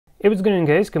Hey, what's going on,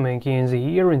 guys? Command KNZ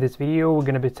here. In this video we're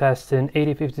going to be testing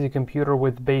 8052 computer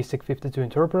with basic 52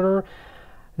 interpreter,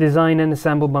 designed and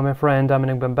assembled by my friend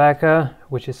Dominic Bumbaca,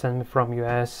 which is sent me from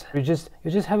US. You just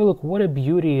have a look. What a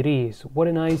beauty it is. What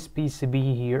a nice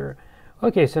PCB here.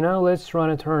 Okay, so now let's try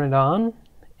to turn it on,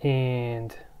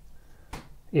 and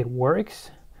it works.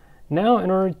 Now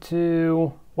in order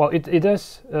to, well, it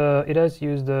does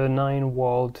use the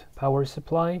 9-volt power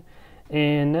supply.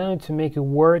 And now to make it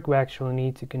work, we actually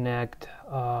need to connect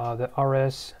the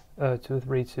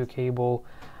RS-232 cable,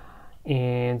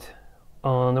 and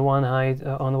on the one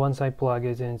side plug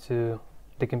it into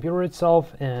the computer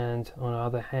itself, and on the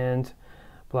other hand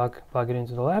plug it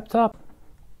into the laptop.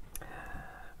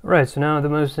 Right, so now the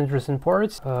most interesting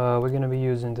parts. We're going to be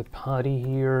using the PuTTY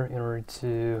here in order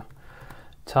to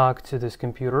talk to this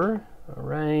computer. All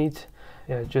right,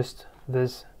 yeah, just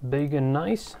this big and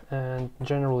nice, and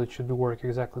generally it should work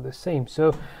exactly the same.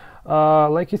 So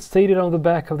like it's stated on the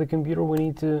back of the computer, we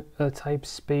need to type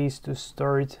space to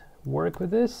start work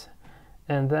with this,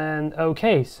 and then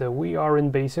okay, so we are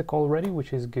in basic already,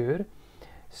 which is good.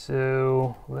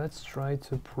 So let's try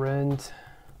to print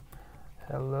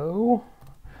hello.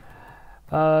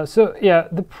 So yeah,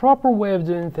 the proper way of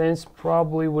doing things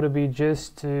probably would be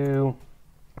just to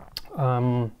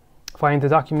find the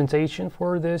documentation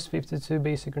for this 52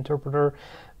 basic interpreter,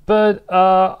 but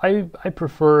I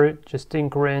prefer just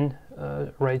tinkering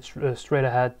right straight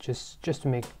ahead, just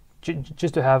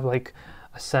to have like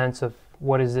a sense of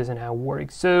what is this and how it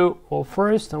works. So, well,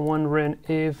 first I'm wondering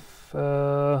if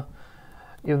the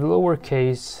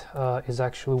lowercase is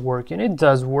actually working. It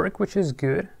does work, which is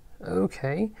good.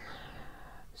 Okay,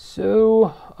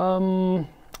 so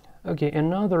okay,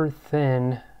 another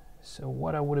thing. So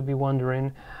what I would be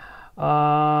wondering.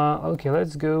 Okay,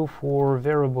 let's go for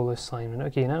variable assignment.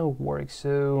 Okay, now it works.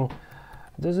 So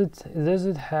does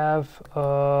it have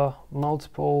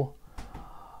multiple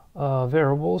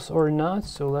variables or not?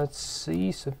 So let's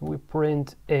see. So if we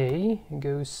print A, it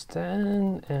goes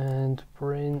 10, and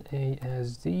print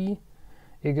ASD,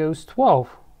 it goes 12,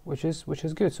 which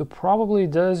is good. So probably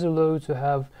it does allow to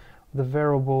have the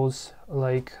variables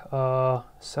like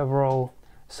several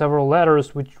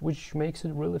letters, which makes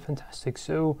it really fantastic.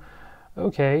 So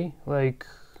okay, like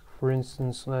for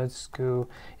instance, let's go,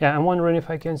 yeah, I'm wondering if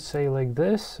I can say like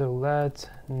this. So let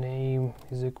name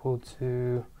is equal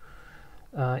to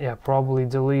yeah, probably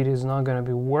delete is not going to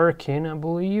be working, I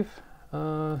believe.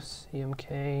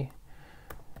 CMK,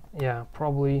 yeah,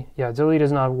 probably, yeah, delete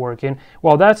is not working.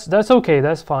 Well, that's okay,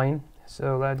 that's fine.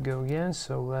 So let's go again.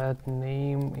 So let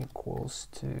name equals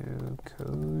to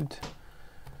code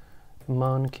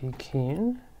monkey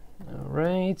king. All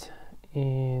right,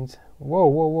 and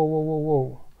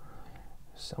whoa,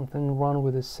 something wrong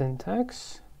with the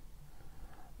syntax.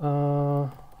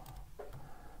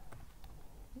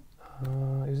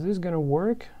 Is this gonna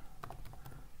work?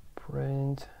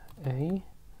 Print A.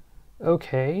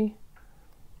 Okay,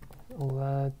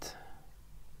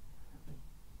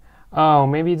 oh,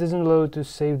 maybe it doesn't load to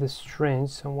save the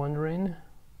strings. I'm wondering.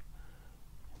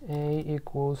 A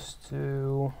equals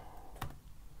to,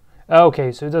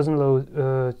 okay, so it doesn't load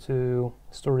to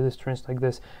store the strings like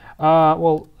this.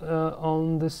 Well,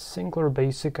 on the Sinclair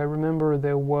Basic, I remember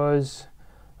there was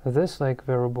this like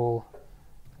variable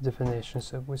definition.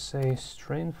 So if we say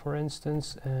string, for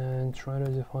instance, and try to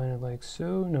define it like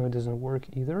so, no, it doesn't work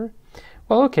either.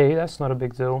 Well, okay, that's not a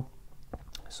big deal.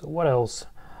 So what else?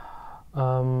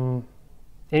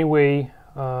 Anyway,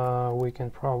 we can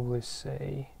probably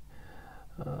say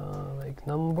like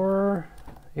number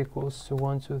equals to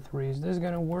 1, 2, 3. Is this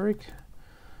gonna work?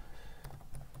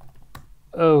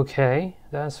 Okay,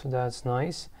 that's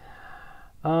nice.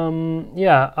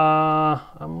 Yeah,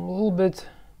 I'm a little bit,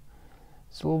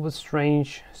 it's a little bit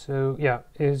strange. So yeah,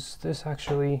 is this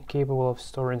actually capable of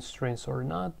storing strings or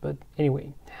not? But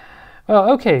anyway, well,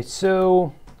 okay,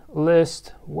 so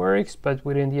list works, but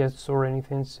we didn't yet store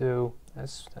anything, so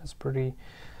that's pretty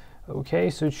okay.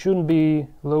 So it shouldn't be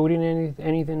loading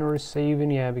anything or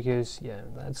saving, yeah, because yeah,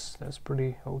 that's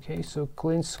pretty okay. So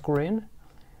clean screen,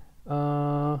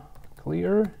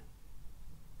 clear.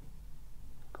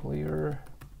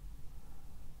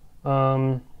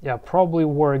 Yeah, probably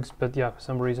works, but yeah, for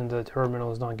some reason the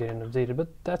terminal is not getting updated, but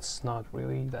that's not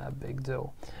really that big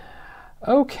deal.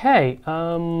 Okay,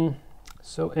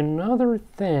 so another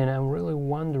thing I'm really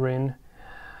wondering,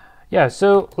 yeah,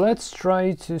 so let's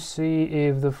try to see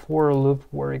if the for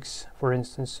loop works, for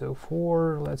instance. So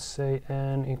for, let's say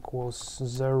n equals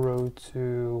 0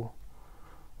 to,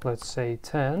 let's say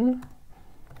 10,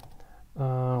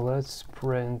 let's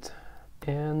print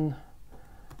n,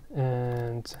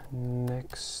 and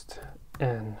next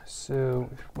n. So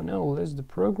if we now list the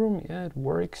program, yeah, it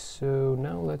works. So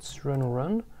now let's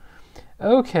run.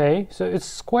 Okay, so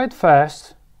it's quite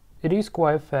fast. It is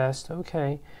quite fast.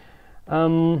 Okay.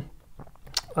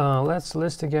 Let's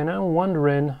list again. I'm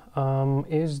wondering,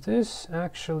 is this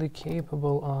actually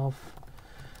capable of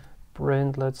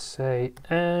print, let's say,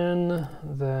 n,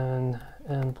 then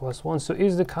n plus 1. So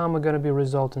is the comma going to be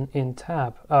resultant in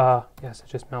tab? Yes, I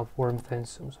just malformed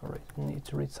things. I'm sorry. I need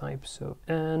to retype. So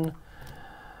n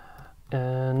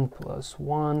plus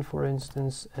 1, for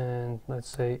instance, and let's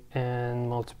say n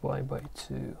multiplied by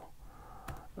 2.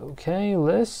 Okay,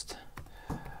 list.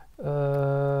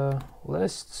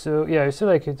 List. So yeah, you see,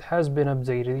 like, it has been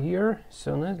updated here.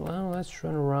 So let's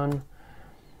try to run.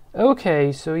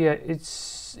 Okay, so yeah,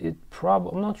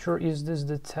 I'm not sure, is this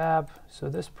the tab? So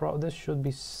this should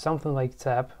be something like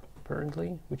tab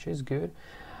apparently, which is good.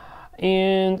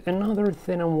 And another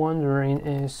thing I'm wondering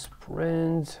is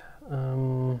print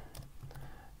and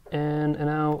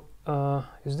now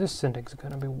is this syntax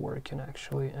gonna be working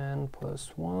actually? N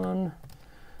plus 1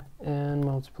 and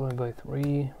multiplied by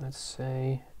 3, let's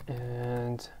say,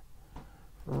 and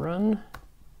run.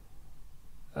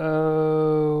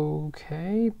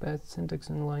 Okay, bad syntax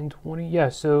in line 20. Yeah,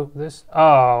 so this,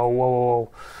 oh, whoa.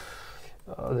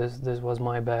 This was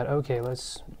my bad. Okay,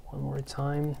 let's one more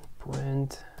time.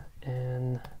 Print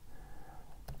n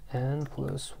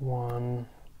plus 1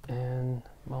 and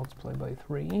multiply by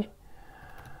 3.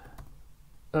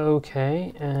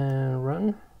 Okay, and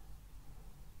run.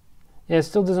 Yeah, it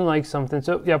still doesn't like something.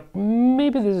 So yeah,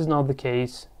 maybe this is not the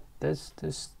case. This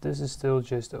is still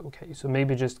just okay. So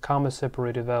maybe just comma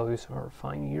separated values are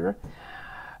fine here.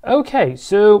 Okay,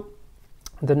 so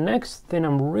the next thing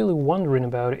I'm really wondering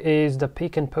about is the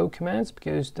pick and poke commands,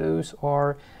 because those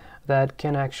are that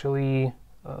can actually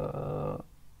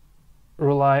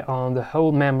rely on the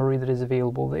whole memory that is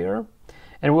available there.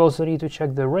 And we also need to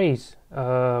check the arrays,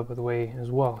 by the way, as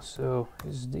well. So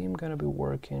is dim gonna be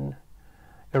working?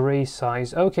 Array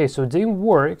size. Okay, so dim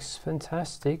works,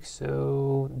 fantastic.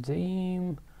 So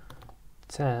dim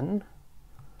 10.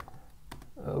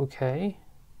 Okay.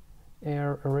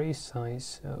 Array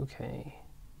size. Okay.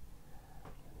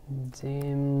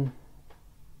 Dim.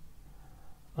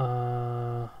 What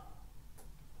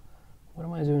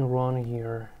am I doing wrong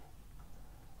here?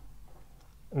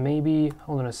 Maybe,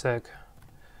 hold on a sec.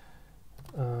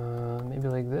 Maybe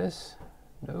like this.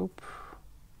 Nope.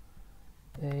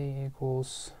 A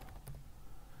equals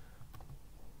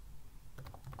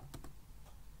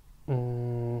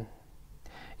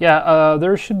yeah,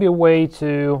 there should be a way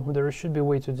to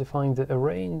define the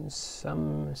array in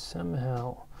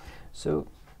somehow. So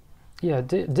yeah,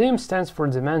 dim stands for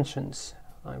dimensions,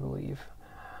 I believe,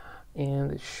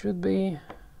 and it should be,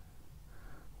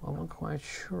 well, I'm not quite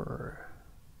sure.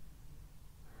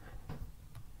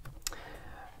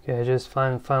 Okay, I just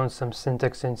found some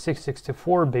syntax in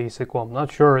 664 basic. Well, I'm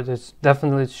not sure. It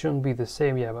definitely shouldn't be the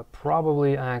same. Yeah, but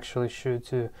probably I actually should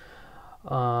to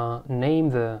name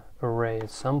the array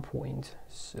at some point.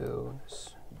 So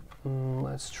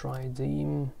let's try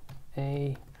dim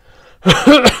a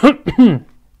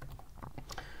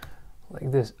like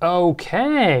this.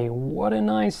 Okay, what a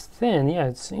nice thing. Yeah,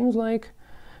 it seems like.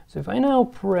 So if I now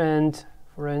print,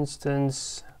 for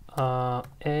instance,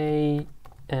 a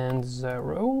and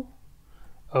 0,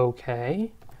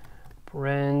 okay,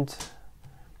 print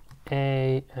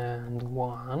a and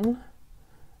 1,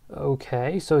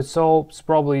 okay, so it's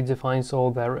probably defines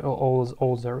all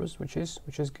zeros, which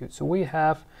is good. So we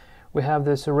have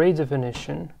this array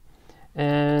definition,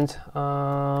 and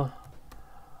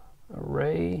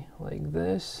array like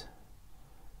this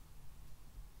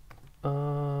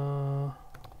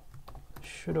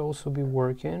should also be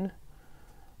working.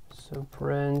 So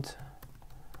print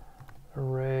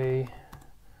array.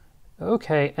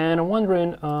 Okay, and I'm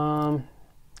wondering,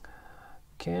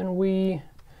 can we?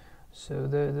 So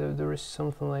there is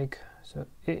something like. So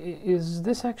is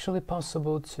this actually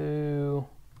possible to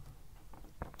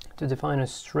define a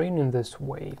string in this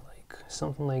way, like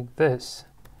something like this?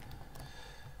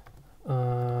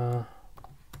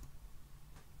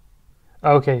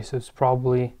 Okay, so it's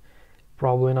probably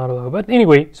not allowed. But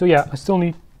anyway, so yeah, I still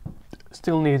need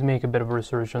to make a bit of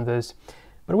research on this.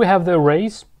 But we have the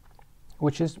arrays,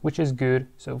 which is good.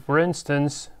 So for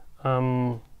instance,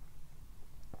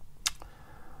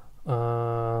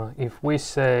 if we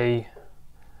say,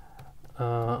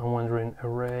 I'm wondering,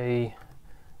 array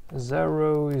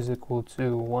 0 is equal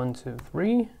to 1, 2,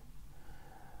 3.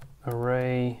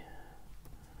 Array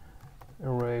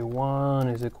 1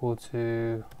 is equal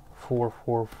to 4,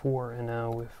 4, 4. And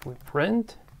now if we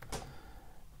print,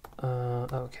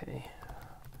 okay.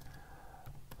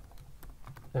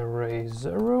 array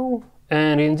 0,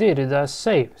 and indeed it does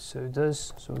save, so it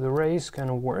does, so the arrays kind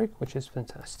of work, which is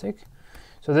fantastic.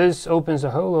 So this opens a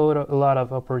lot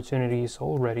of opportunities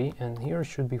already, and here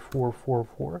should be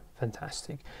 444.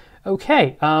 Fantastic.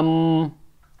 Okay, now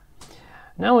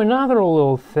another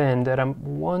little thing that I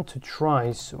want to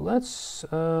try. So let's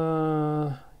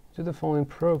do the following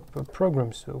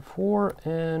program. So for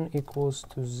n equals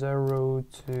to 0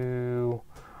 to,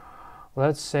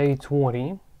 let's say,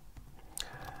 20,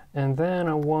 and then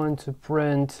I want to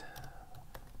print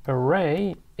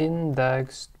array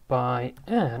indexed by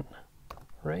n.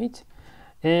 Right,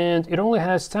 and it only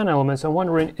has 10 elements. I'm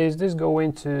wondering, is this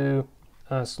going to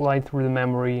slide through the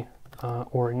memory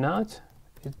or not?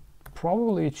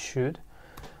 Probably it should.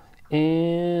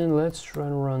 And let's try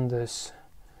and run this.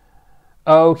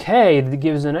 Okay, it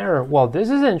gives an error. Well,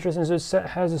 this is interesting. So it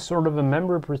has a sort of a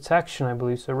memory protection, I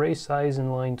believe. So array size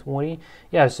in line 20.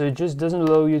 Yeah, so it just doesn't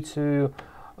allow you to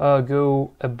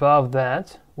go above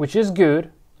that, which is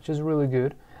good, which is really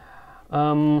good.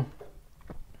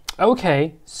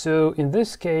 Okay, so in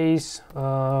this case,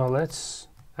 let's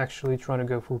actually try to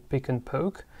go for pick and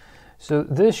poke. So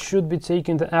this should be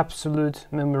taking the absolute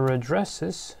memory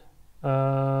addresses.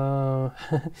 Okay,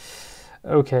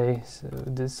 so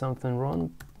did something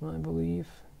wrong, I believe.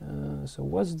 So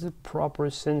what's the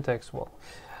proper syntax? Well,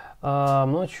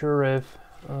 I'm not sure if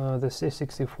the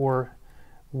C64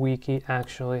 wiki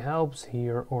actually helps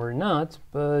here or not,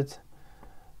 but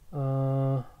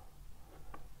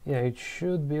yeah, it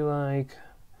should be like,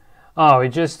 oh, it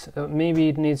just, maybe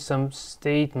it needs some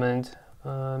statement.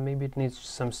 Maybe it needs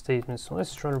some statements. So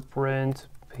let's try to print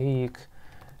peak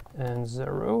and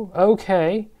 0.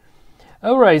 Okay.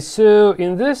 All right. So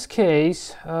in this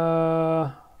case,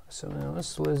 so now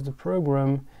let's list the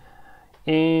program,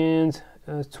 and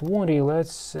 20.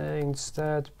 Let's say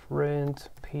instead print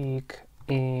peak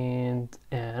and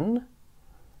n.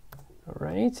 All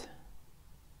right.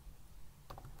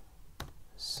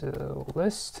 So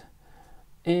list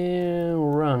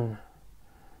and run.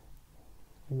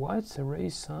 What array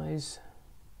size?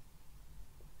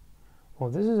 Well,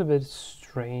 this is a bit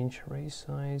strange. Array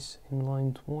size in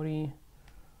line 20.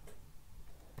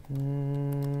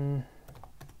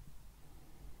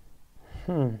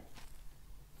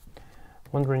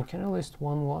 Wondering, can I list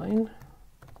one line?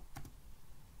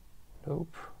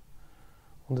 Nope.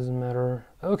 Well, doesn't matter.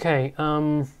 Okay.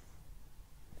 I'm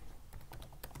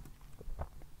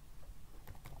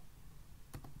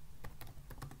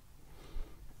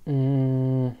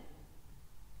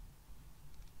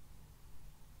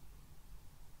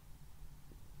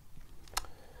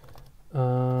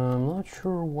not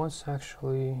sure what's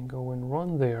actually going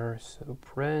wrong there. So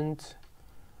print,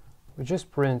 we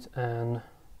just print n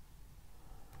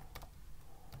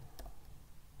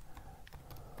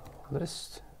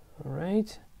list, all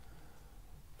right,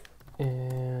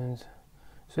 and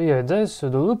so yeah, it does. So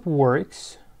the loop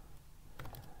works.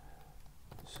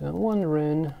 So I'm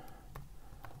wondering,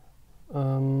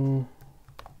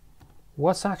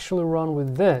 what's actually wrong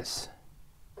with this?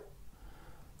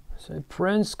 So it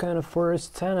prints kind of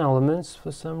first 10 elements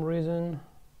for some reason,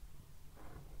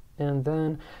 and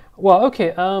then, well,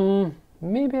 okay,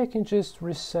 maybe I can just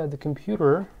reset the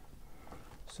computer.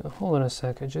 So hold on a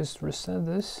sec, I just reset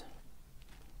this.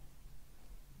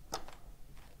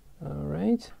 All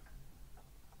right,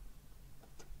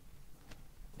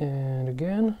 and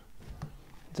again,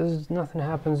 nothing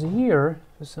happens here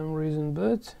for some reason,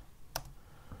 but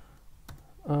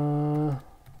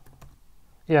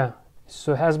yeah,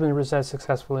 so it has been reset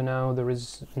successfully now. There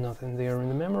is nothing there in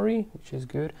the memory, which is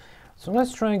good. So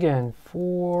let's try again.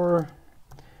 For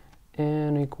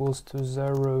n equals to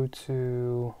 0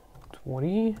 to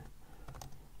 20,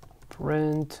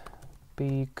 print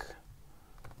peak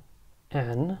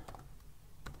n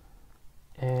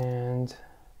and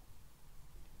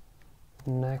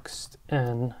next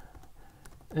n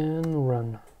and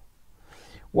run.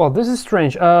 Well, this is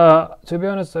strange. To be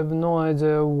honest, I have no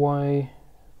idea why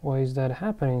is that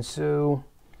happening. So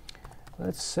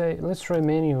let's try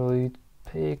manually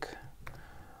pick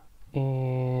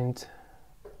and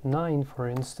 9, for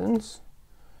instance,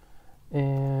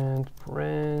 and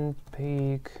print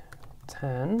peak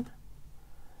 10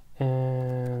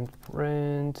 and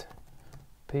print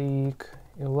peak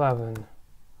 11.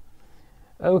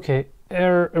 Okay,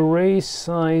 array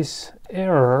size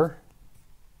error.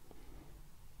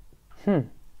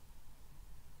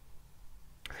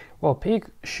 Well, peak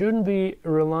shouldn't be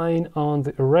relying on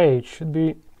the array. It should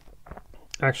be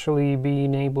actually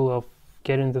being able of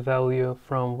getting the value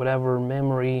from whatever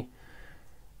memory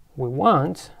we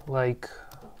want. Like,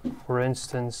 for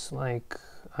instance, like,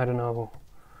 I don't know,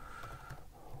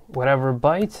 whatever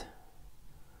byte.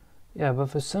 Yeah, but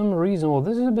for some reason, well,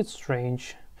 this is a bit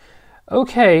strange.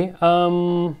 Okay,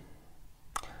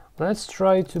 let's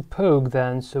try to poke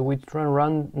then. So we try and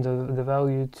run the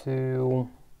value to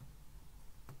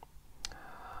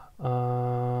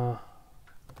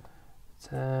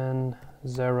 10,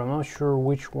 0. I'm not sure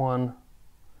which one.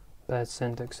 Bad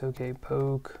syntax. Okay,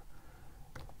 poke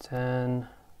 10.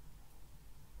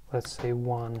 Let's say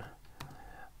 1.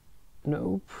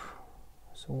 Nope.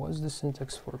 So what's the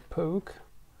syntax for poke?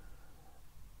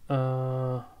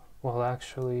 Well,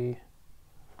 actually,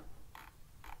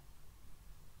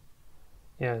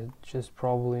 yeah, just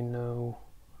probably no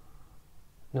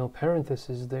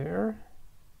parentheses there.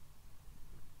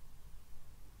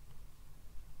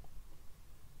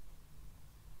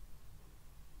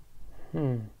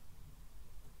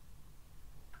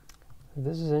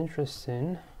 This is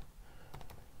interesting.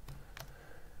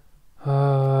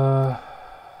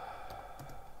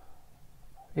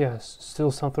 Yes,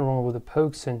 still something wrong with the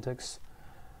poke syntax.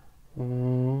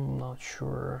 Not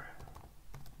sure.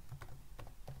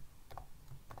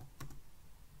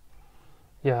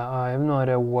 Yeah, I have no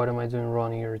idea what am I doing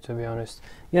wrong here, to be honest.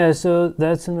 Yeah, so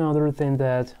that's another thing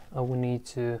that I would need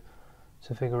to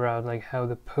figure out, like how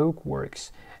the poke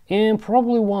works. And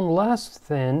probably one last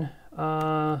thing.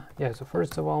 Yeah, so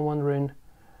first of all, I'm wondering,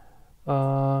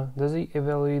 does it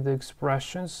evaluate the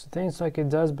expressions? Things like it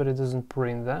does, but it doesn't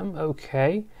print them.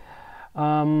 Okay.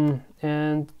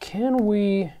 And can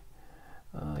we,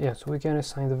 yeah, so we can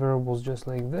assign the variables just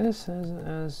like this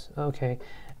as okay.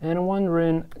 And I'm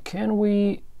wondering, do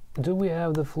we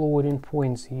have the floating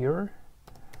points here?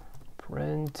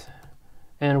 Print,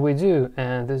 and we do,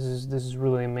 and this is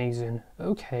really amazing.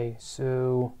 Okay,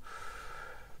 so,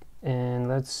 and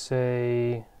let's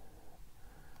say,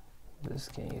 in this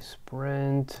case,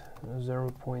 print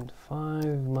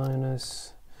 0.5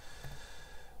 minus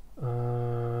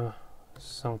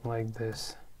something like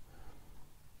this.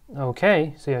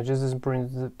 Okay, so yeah, just doesn't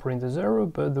print the 0,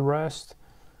 but the rest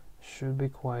should be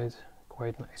quite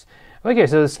nice. Okay,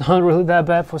 so it's not really that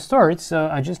bad for start. So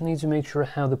I just need to make sure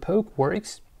how the poke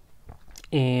works,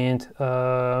 and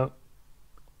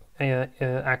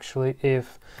actually,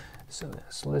 if so,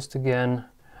 let's list again.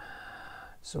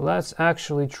 So let's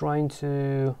actually trying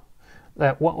to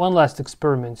one last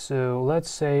experiment. So let's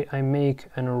say I make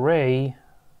an array.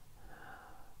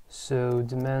 So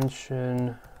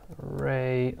dimension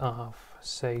array of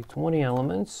say 20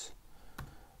 elements.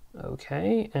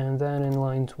 Okay, and then in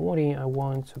line 20 I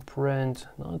want to print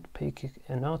not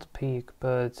peak,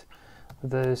 but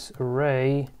this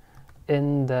array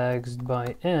indexed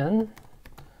by n.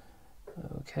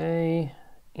 Okay,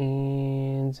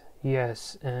 and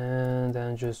yes, and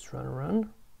then just run.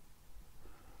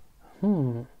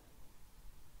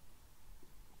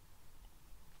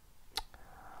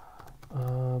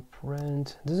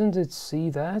 Print, doesn't it see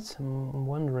that? I'm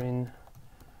wondering.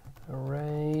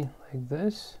 Array like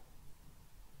this.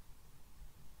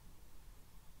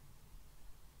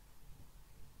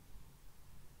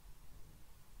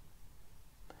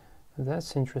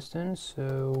 That's interesting.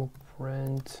 So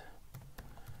print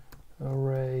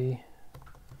array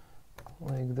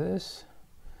like this.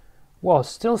 Well,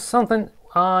 still something,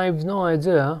 I've no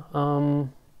idea.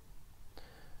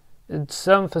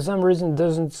 For some reason it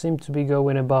doesn't seem to be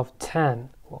going above 10.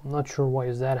 Well, I'm not sure why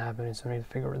is that happening, so I need to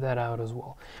figure that out as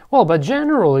well. Well, but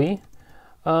generally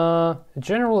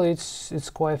it's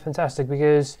quite fantastic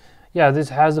because, yeah, this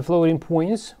has the floating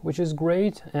points, which is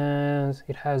great, and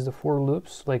it has the for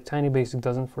loops, like Tiny Basic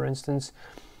doesn't, for instance.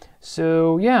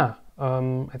 So yeah,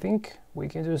 I think we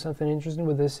can do something interesting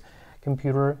with this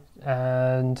computer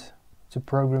and to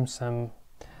program something.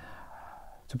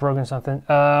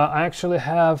 I actually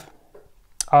have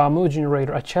a mode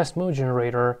generator, a chess mode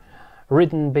generator,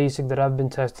 written basic that I've been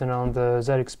testing on the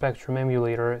ZX Spectrum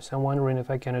emulator. So I'm wondering if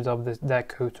I can adopt that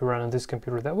code to run on this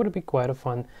computer. That would be quite a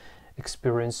fun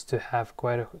experience to have,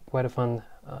 quite a fun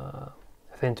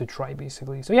thing to try,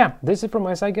 basically. So yeah, this is it from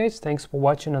my side, guys. Thanks for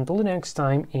watching. Until the next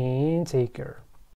time, and take care.